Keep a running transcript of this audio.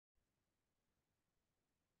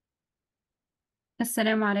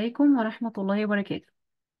السلام عليكم ورحمة الله وبركاته.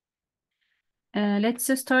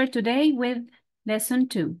 Let's start today with lesson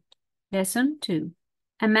 2. Lesson 2.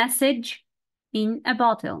 A message in a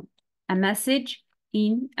bottle. A message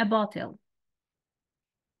in a bottle.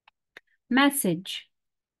 Message,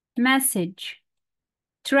 message.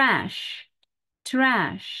 Trash,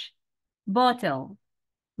 trash. Bottle,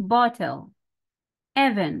 bottle.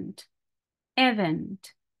 Event,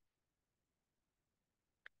 event.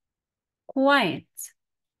 Quiet,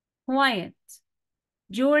 quiet.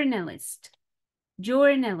 Journalist,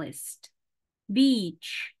 journalist.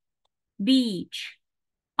 Beach, beach.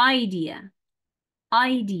 Idea,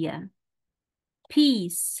 idea.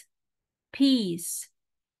 Peace, peace.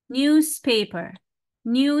 Newspaper,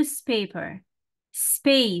 newspaper.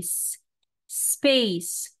 Space,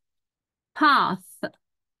 space. Path,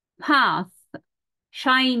 path.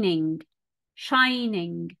 Shining,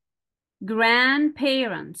 shining.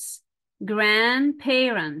 Grandparents,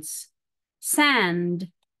 grandparents. Sand,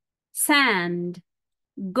 sand.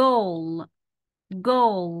 Goal,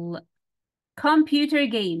 goal. Computer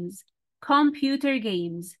games, computer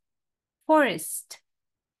games. Forest,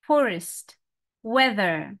 forest.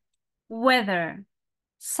 Weather, weather.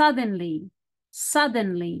 Suddenly,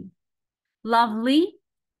 suddenly. Lovely,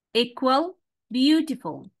 equal,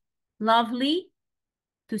 beautiful. Lovely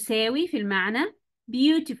تساوي في المعنى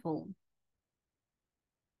beautiful.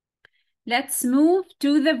 Let's move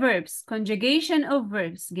to the verbs. Conjugation of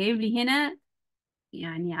verbs. جايب لي هنا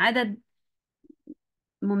يعني عدد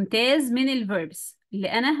ممتاز من الverbs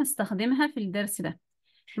اللي أنا هستخدمها في الدرس ده.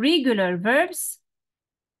 Regular verbs.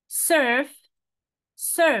 Surf,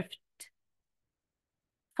 surfed.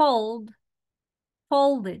 Fold,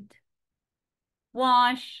 folded.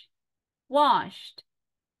 Wash, washed.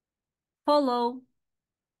 Follow,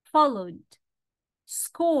 followed.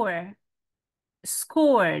 Score,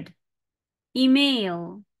 scored.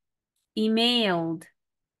 Email, emailed.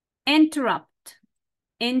 Interrupt,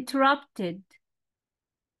 interrupted.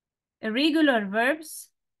 Irregular verbs.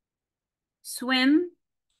 Swim,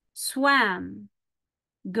 swam.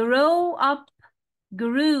 Grow up,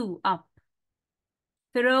 grew up.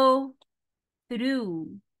 Throw,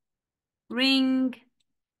 threw. Ring,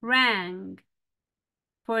 rang.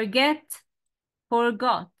 Forget,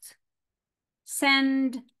 forgot.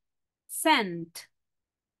 Send, sent.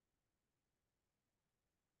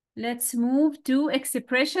 Let's move to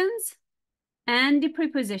expressions and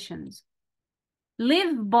prepositions.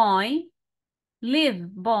 Live by,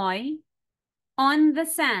 on the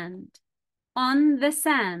sand, on the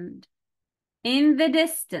sand. In the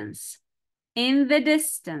distance, in the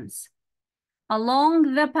distance.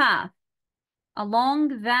 Along the path, along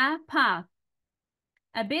the path.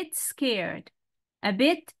 A bit scared, a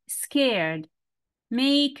bit scared.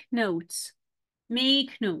 Make notes,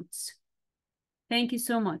 make notes. Thank you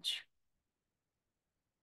so much.